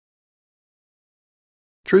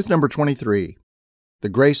Truth number 23. The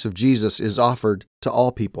grace of Jesus is offered to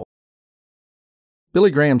all people. Billy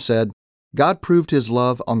Graham said, God proved His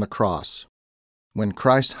love on the cross. When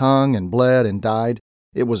Christ hung and bled and died,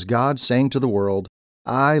 it was God saying to the world,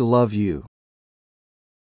 I love you.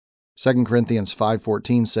 2 Corinthians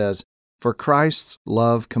 5:14 says, For Christ's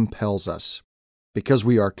love compels us, because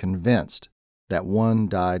we are convinced that one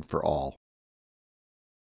died for all.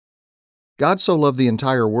 God so loved the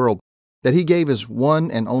entire world that He gave His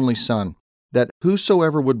one and only Son, that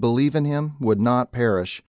whosoever would believe in Him would not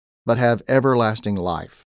perish, but have everlasting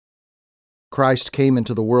life. Christ came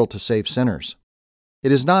into the world to save sinners.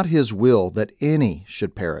 It is not His will that any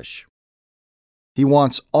should perish. He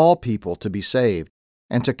wants all people to be saved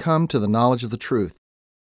and to come to the knowledge of the truth.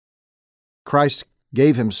 Christ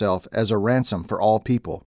gave Himself as a ransom for all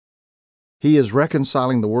people. He is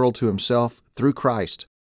reconciling the world to Himself through Christ,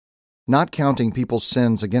 not counting people's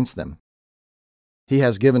sins against them. He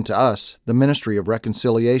has given to us the ministry of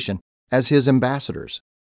reconciliation as His ambassadors.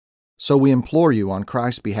 So we implore you on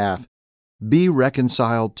Christ's behalf, be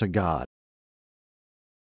reconciled to God.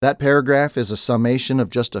 That paragraph is a summation of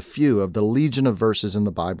just a few of the legion of verses in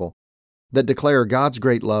the Bible that declare God's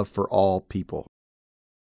great love for all people.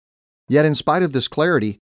 Yet in spite of this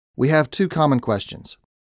clarity, we have two common questions.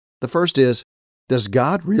 The first is, does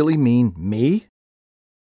God really mean me?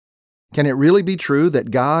 Can it really be true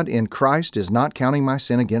that God in Christ is not counting my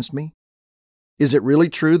sin against me? Is it really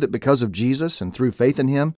true that because of Jesus and through faith in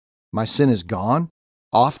Him, my sin is gone,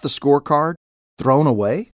 off the scorecard, thrown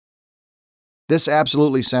away? This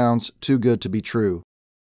absolutely sounds too good to be true.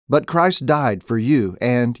 But Christ died for you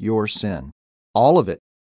and your sin. All of it,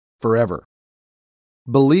 forever.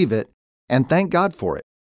 Believe it and thank God for it.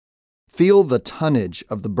 Feel the tonnage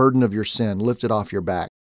of the burden of your sin lifted off your back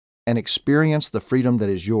and experience the freedom that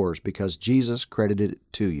is yours because Jesus credited it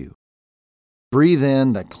to you. Breathe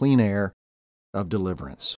in the clean air of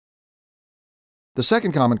deliverance. The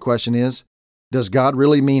second common question is, does God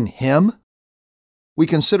really mean him? We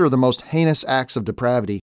consider the most heinous acts of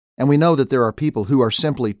depravity, and we know that there are people who are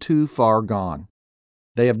simply too far gone.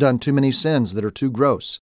 They have done too many sins that are too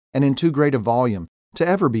gross and in too great a volume to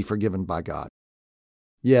ever be forgiven by God.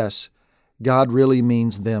 Yes, God really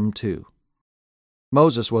means them too.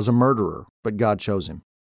 Moses was a murderer, but God chose him.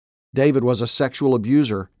 David was a sexual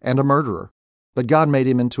abuser and a murderer, but God made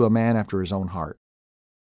him into a man after His own heart.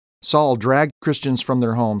 Saul dragged Christians from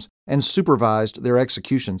their homes and supervised their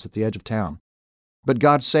executions at the edge of town, but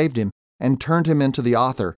God saved him and turned him into the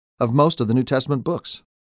author of most of the New Testament books.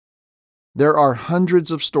 There are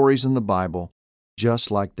hundreds of stories in the Bible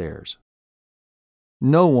just like theirs.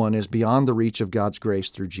 No one is beyond the reach of God's grace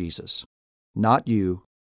through Jesus. Not you,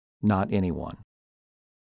 not anyone.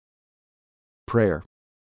 Prayer.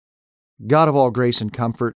 God of all grace and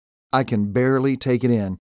comfort, I can barely take it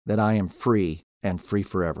in that I am free and free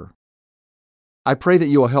forever. I pray that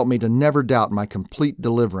you will help me to never doubt my complete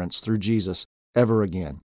deliverance through Jesus ever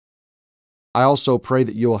again. I also pray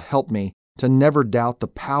that you will help me to never doubt the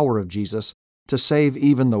power of Jesus to save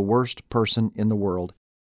even the worst person in the world,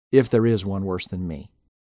 if there is one worse than me.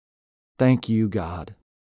 Thank you, God.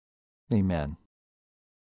 Amen.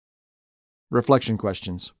 Reflection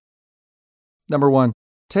questions. Number 1,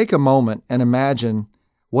 take a moment and imagine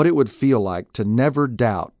what it would feel like to never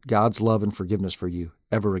doubt God's love and forgiveness for you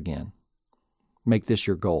ever again. Make this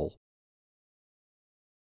your goal.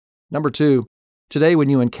 Number 2, today when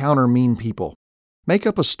you encounter mean people, make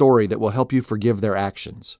up a story that will help you forgive their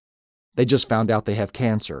actions. They just found out they have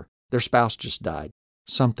cancer. Their spouse just died.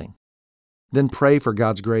 Something. Then pray for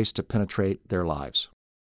God's grace to penetrate their lives.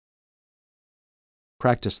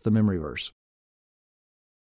 Practice the memory verse.